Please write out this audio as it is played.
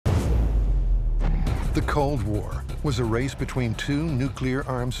The Cold War was a race between two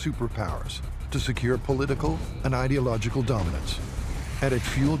nuclear-armed superpowers to secure political and ideological dominance, and it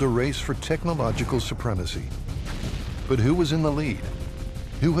fueled a race for technological supremacy. But who was in the lead?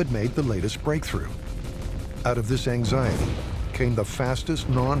 Who had made the latest breakthrough? Out of this anxiety came the fastest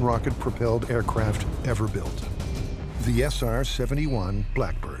non-rocket propelled aircraft ever built, the SR-71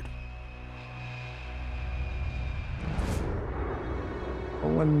 Blackbird.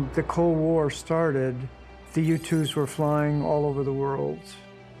 When the Cold War started, the U-2s were flying all over the world.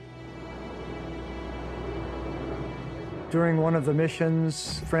 During one of the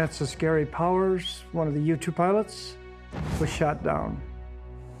missions, Francis Gary Powers, one of the U-2 pilots, was shot down.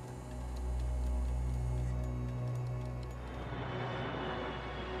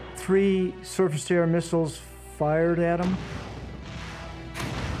 Three surface-to-air missiles fired at him.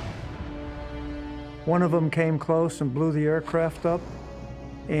 One of them came close and blew the aircraft up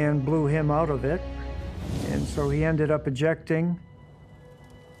and blew him out of it. And so he ended up ejecting.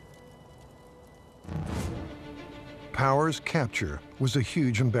 Powers' capture was a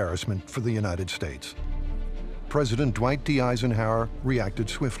huge embarrassment for the United States. President Dwight D. Eisenhower reacted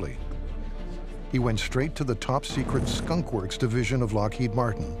swiftly. He went straight to the top-secret Skunk Works division of Lockheed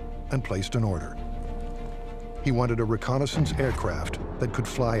Martin and placed an order. He wanted a reconnaissance aircraft that could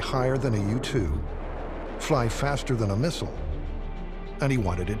fly higher than a U-2, fly faster than a missile, and he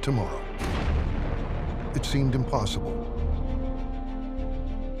wanted it tomorrow. It seemed impossible.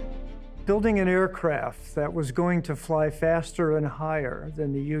 Building an aircraft that was going to fly faster and higher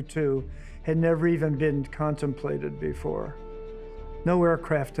than the U-2 had never even been contemplated before. No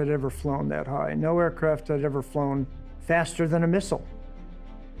aircraft had ever flown that high. No aircraft had ever flown faster than a missile.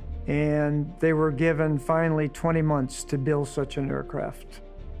 And they were given finally 20 months to build such an aircraft.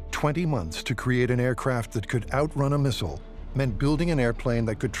 20 months to create an aircraft that could outrun a missile meant building an airplane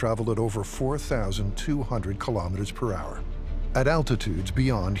that could travel at over 4,200 kilometers per hour, at altitudes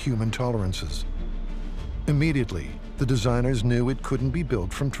beyond human tolerances. Immediately, the designers knew it couldn't be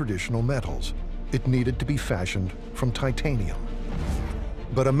built from traditional metals. It needed to be fashioned from titanium.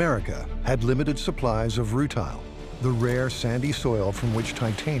 But America had limited supplies of rutile, the rare sandy soil from which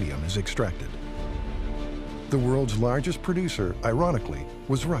titanium is extracted. The world's largest producer, ironically,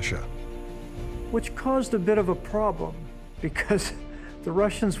 was Russia. Which caused a bit of a problem because the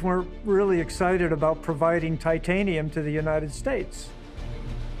Russians weren't really excited about providing titanium to the United States.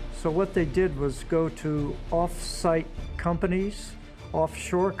 So what they did was go to off-site companies,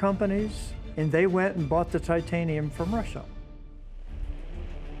 offshore companies, and they went and bought the titanium from Russia.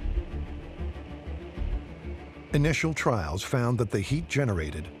 Initial trials found that the heat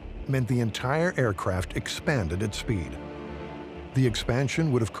generated meant the entire aircraft expanded at speed. The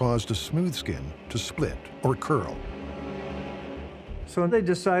expansion would have caused a smooth skin to split or curl. So they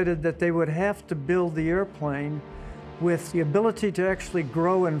decided that they would have to build the airplane with the ability to actually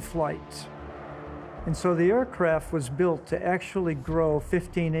grow in flight. And so the aircraft was built to actually grow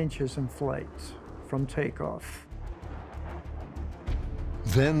 15 inches in flight from takeoff.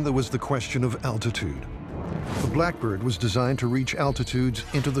 Then there was the question of altitude. The Blackbird was designed to reach altitudes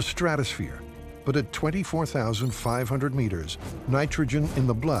into the stratosphere, but at 24,500 meters, nitrogen in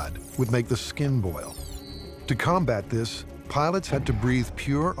the blood would make the skin boil. To combat this, pilots had to breathe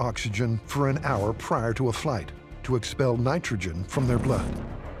pure oxygen for an hour prior to a flight to expel nitrogen from their blood.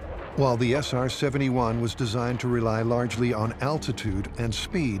 While the SR-71 was designed to rely largely on altitude and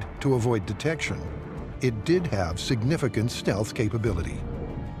speed to avoid detection, it did have significant stealth capability.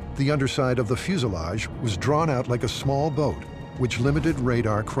 The underside of the fuselage was drawn out like a small boat, which limited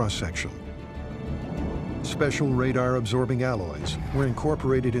radar cross-section. Special radar-absorbing alloys were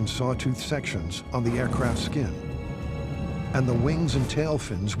incorporated in sawtooth sections on the aircraft's skin, and the wings and tail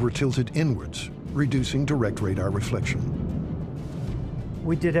fins were tilted inwards, reducing direct radar reflection.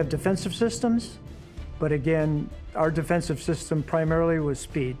 We did have defensive systems, but again, our defensive system primarily was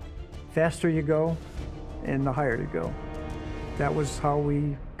speed. Faster you go, and the higher you go. That was how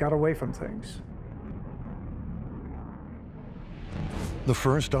we got away from things. The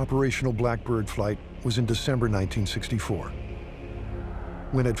first operational Blackbird flight was in December 1964.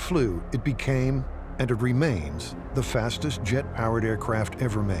 When it flew, it became, and it remains, the fastest jet-powered aircraft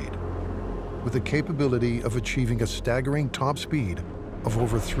ever made, with the capability of achieving a staggering top speed of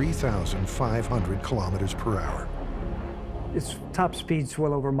over 3,500 kilometers per hour. Its top speed's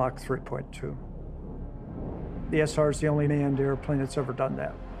well over Mach 3.2. The SR is the only manned airplane that's ever done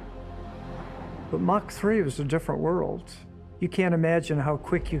that. But Mach 3 was a different world. You can't imagine how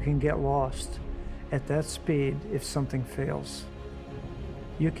quick you can get lost at that speed if something fails.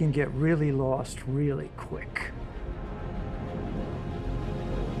 You can get really lost really quick.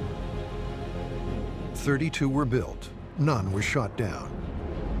 32 were built, none were shot down.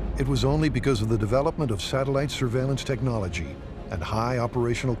 It was only because of the development of satellite surveillance technology and high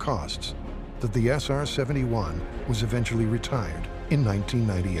operational costs that the SR-71 was eventually retired in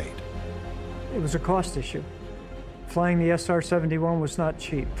 1998. It was a cost issue. Flying the SR-71 was not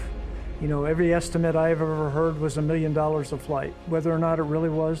cheap. You know, every estimate I've ever heard was $1 million a flight. Whether or not it really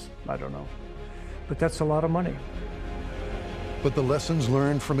was, I don't know. But that's a lot of money. But the lessons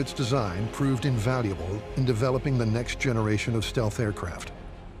learned from its design proved invaluable in developing the next generation of stealth aircraft.